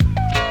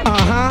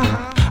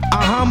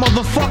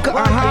motherfucker,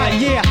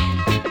 yeah.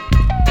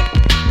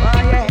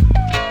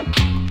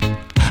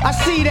 I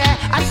see that.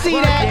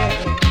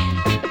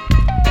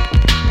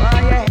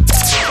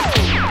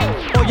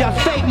 Oh, y'all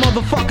fake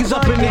motherfuckers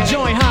up in the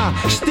joint,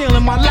 huh?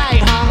 Stealing my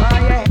light,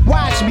 huh?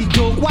 Watch me,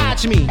 dude,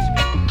 watch me.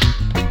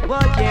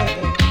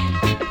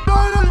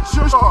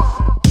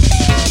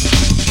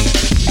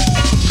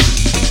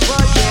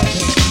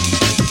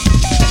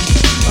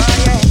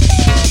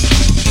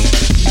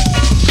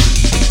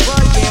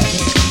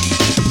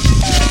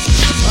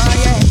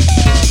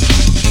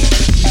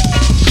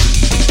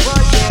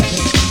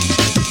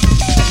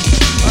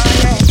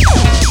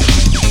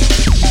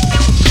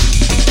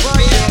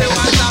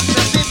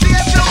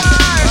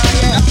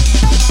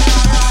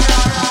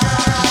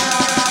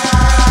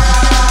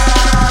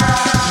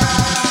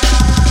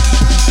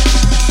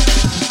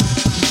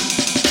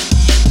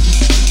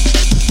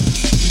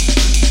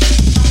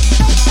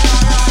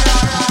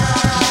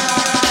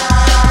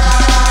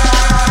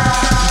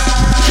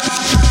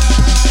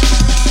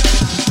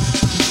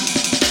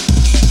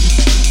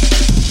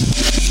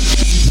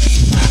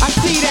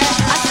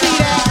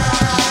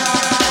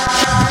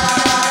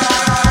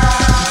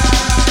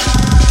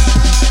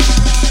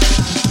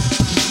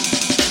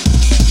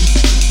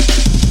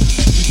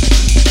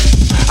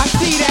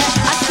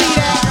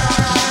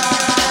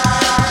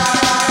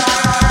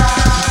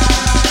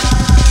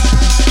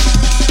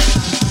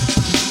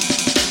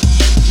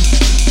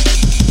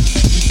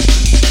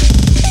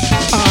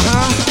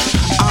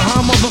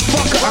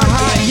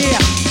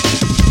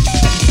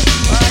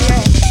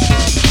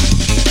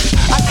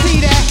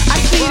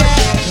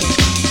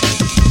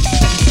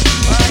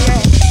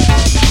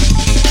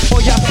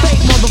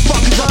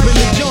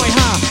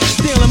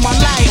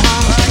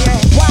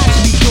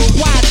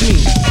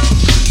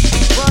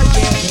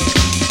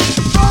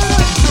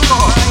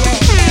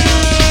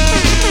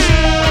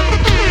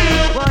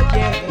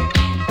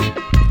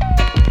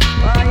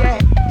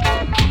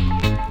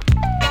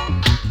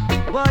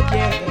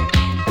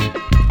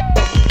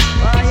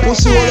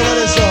 Pussy all over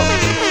this up.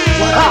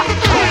 What?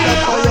 Cut that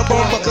for your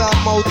bumper clap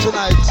mouth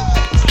tonight.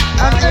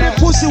 And any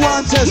pussy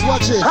want test,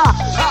 watch it.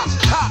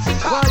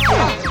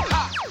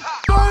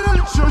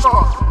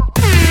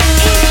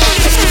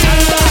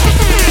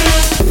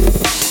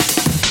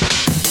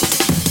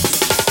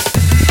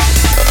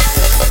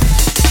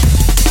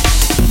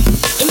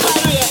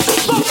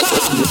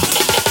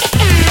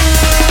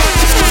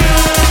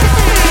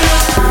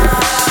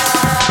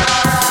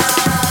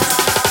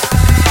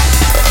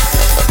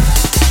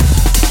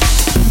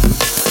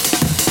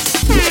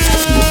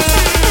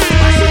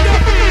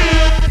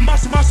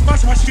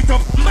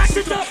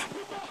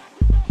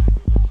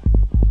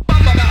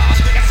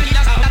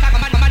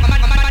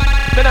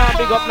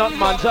 Not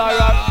man,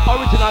 Zara,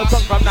 original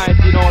song from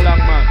 19 all long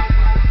man.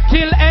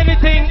 Kill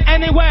anything,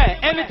 anywhere,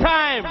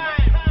 anytime.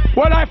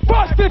 When I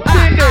first did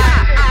sing this,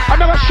 I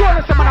never show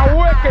this man I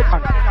work it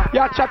man.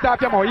 Yeah, chat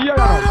up your mouth, here I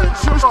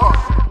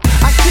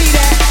see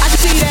that.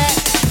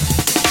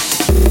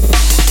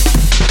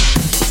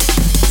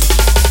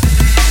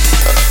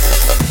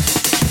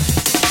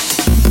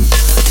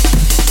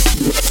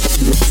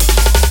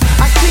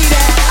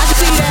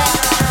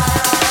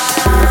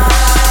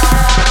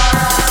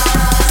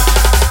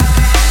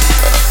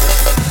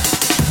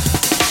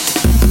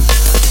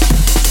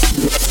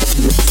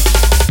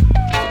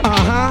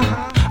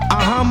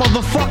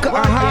 Motherfucker,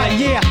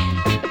 yeah.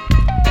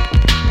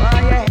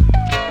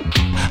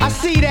 I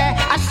see that.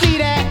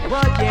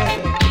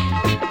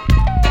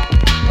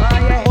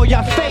 Oh,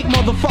 y'all fake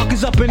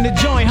motherfuckers up in the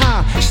joint,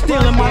 huh?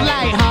 Stealing my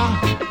light, huh?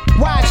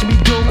 Watch me,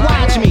 dude,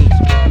 watch me.